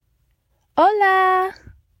Hola!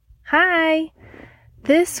 Hi!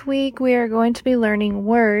 This week we are going to be learning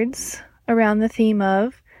words around the theme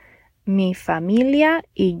of mi familia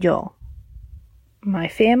y yo. My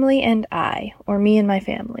family and I, or me and my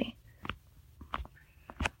family.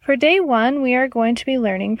 For day one, we are going to be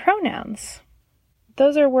learning pronouns.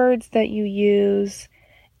 Those are words that you use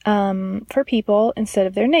for people instead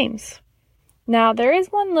of their names. Now, there is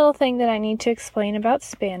one little thing that I need to explain about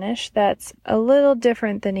Spanish that's a little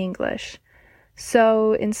different than English.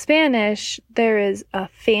 So, in Spanish, there is a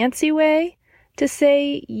fancy way to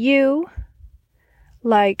say you,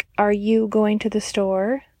 like, are you going to the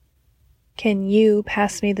store? Can you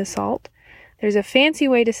pass me the salt? There's a fancy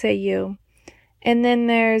way to say you, and then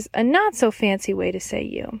there's a not so fancy way to say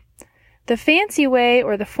you. The fancy way,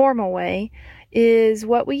 or the formal way, is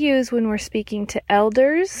what we use when we're speaking to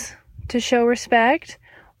elders to show respect,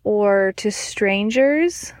 or to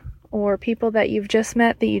strangers, or people that you've just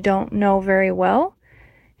met that you don't know very well.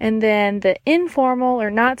 And then the informal or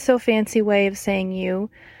not so fancy way of saying you,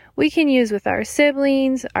 we can use with our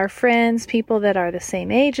siblings, our friends, people that are the same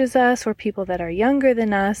age as us, or people that are younger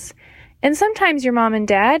than us, and sometimes your mom and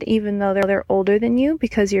dad, even though they're older than you,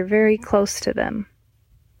 because you're very close to them.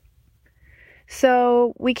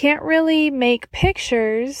 So we can't really make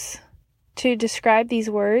pictures to describe these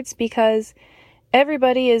words because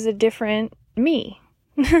everybody is a different me.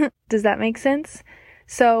 Does that make sense?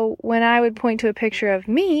 So when I would point to a picture of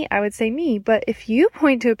me, I would say me, but if you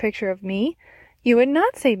point to a picture of me, you would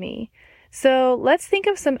not say me. So let's think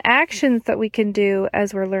of some actions that we can do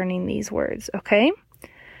as we're learning these words, okay?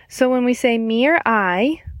 So when we say me or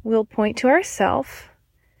I, we'll point to ourself,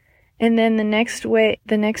 and then the next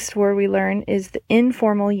word we learn is the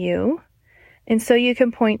informal you. And so you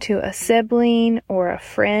can point to a sibling or a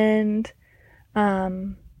friend,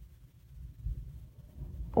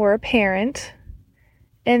 or a parent.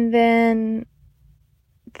 And then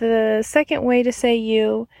the second way to say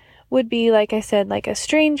you would be, like I said, like a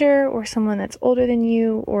stranger or someone that's older than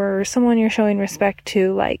you or someone you're showing respect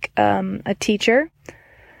to, like a teacher.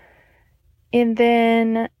 And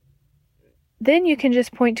then you can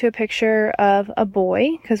just point to a picture of a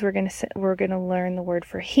boy, because we're going to learn the word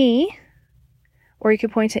for he. Or you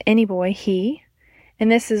could point to any boy, he. And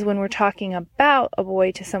this is when we're talking about a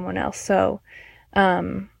boy to someone else. So,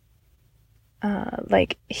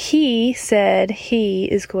 like he said he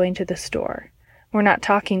is going to the store. We're not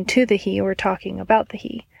talking to the he, we're talking about the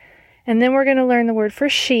he. And then we're going to learn the word for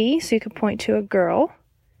she, so you could point to a girl.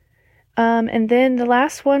 And then the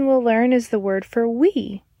last one we'll learn is the word for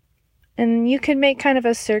we. And you can make kind of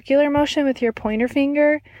a circular motion with your pointer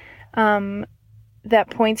finger, that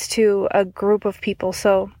points to a group of people.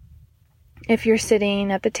 So if you're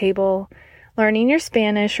sitting at the table learning your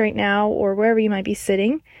Spanish right now, or wherever you might be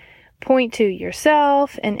sitting, point to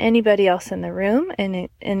yourself and anybody else in the room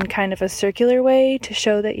in kind of a circular way to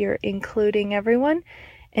show that you're including everyone,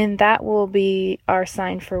 and that will be our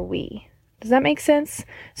sign for we. Does that make sense?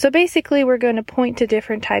 So basically we're going to point to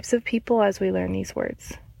different types of people as we learn these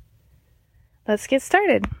words. Let's get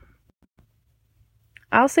started.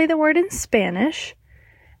 I'll say the word in Spanish,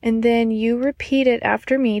 and then you repeat it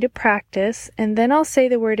after me to practice, and then I'll say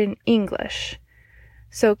the word in English.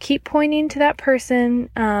 So keep pointing to that person,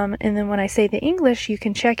 and then when I say the English, you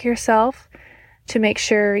can check yourself to make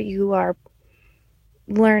sure you are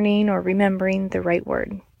learning or remembering the right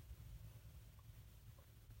word.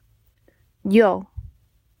 Yo.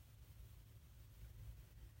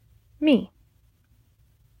 Me.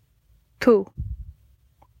 Tú.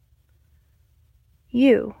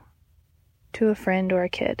 You, to a friend or a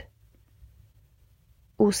kid.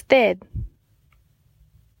 Usted.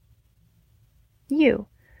 You,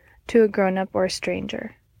 to a grown-up or a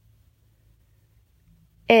stranger.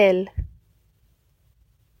 Él.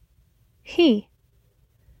 He.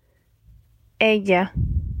 Ella.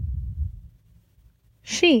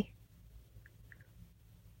 She.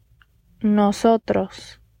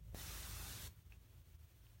 Nosotros.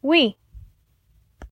 We.